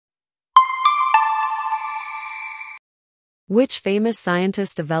Which famous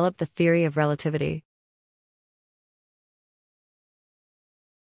scientist developed the theory of relativity?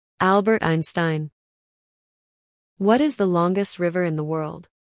 Albert Einstein. What is the longest river in the world?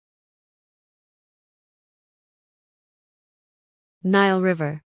 Nile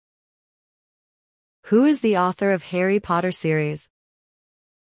River. Who is the author of Harry Potter series?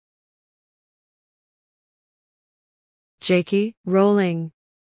 J.K. Rowling.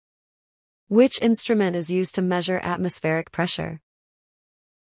 Which instrument is used to measure atmospheric pressure?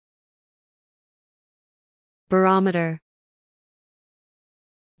 Barometer.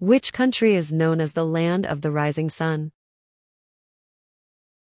 Which country is known as the land of the rising sun?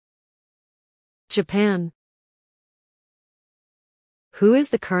 Japan. Who is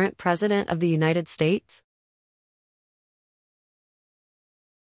the current president of the United States?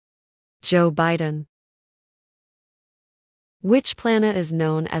 Joe Biden. Which planet is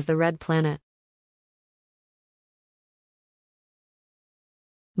known as the red planet?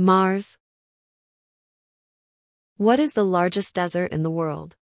 Mars. What is the largest desert in the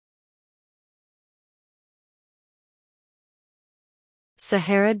world?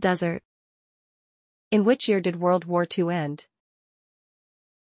 Sahara Desert. In which year did World War II end?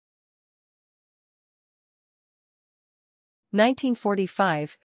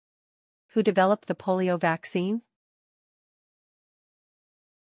 (1945). Who developed the polio vaccine?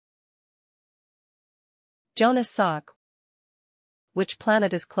 Jonas Salk. Which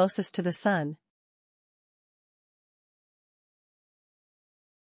planet is closest to the Sun?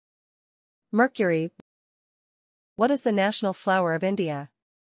 Mercury. What is the national flower of India?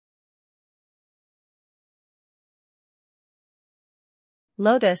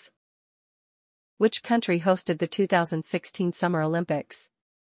 Lotus. Which country hosted the 2016 Summer Olympics?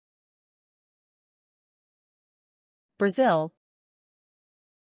 Brazil.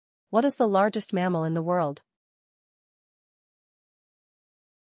 What is the largest mammal in the world?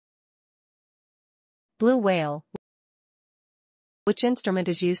 Blue whale. Which instrument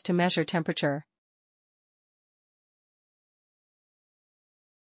is used to measure temperature?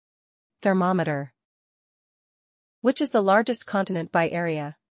 Thermometer. Which is the largest continent by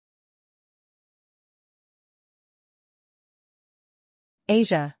area?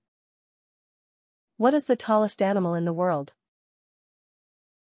 Asia. What is the tallest animal in the world?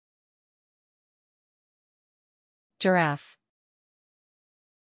 Giraffe.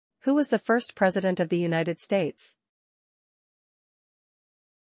 Who was the first president of the United States?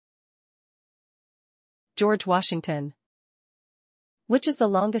 George Washington. Which is the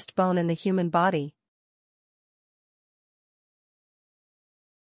longest bone in the human body?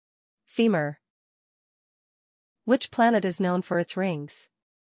 Femur. Which planet is known for its rings?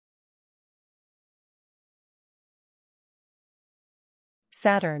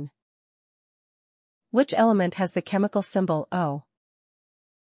 Saturn. Which element has the chemical symbol O?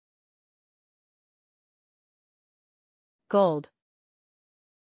 Gold.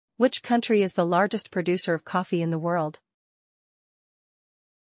 Which country is the largest producer of coffee in the world?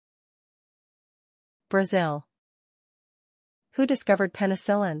 Brazil. Who discovered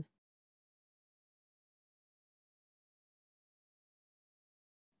penicillin?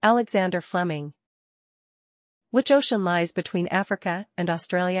 Alexander Fleming. Which ocean lies between Africa and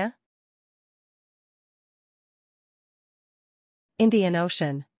Australia? Indian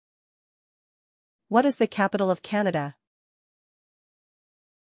Ocean. What is the capital of Canada?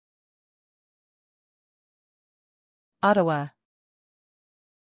 Ottawa.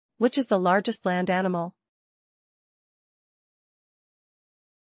 Which is the largest land animal?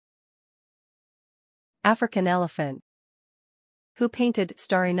 African elephant. Who painted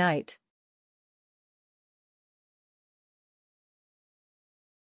Starry Night?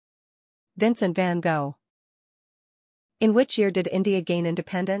 Vincent van Gogh. In which year did India gain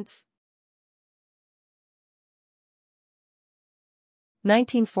independence?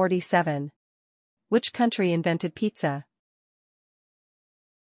 1947. Which country invented pizza?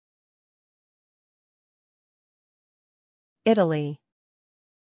 Italy.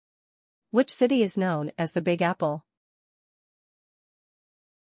 Which city is known as the Big Apple?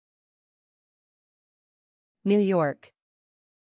 New York.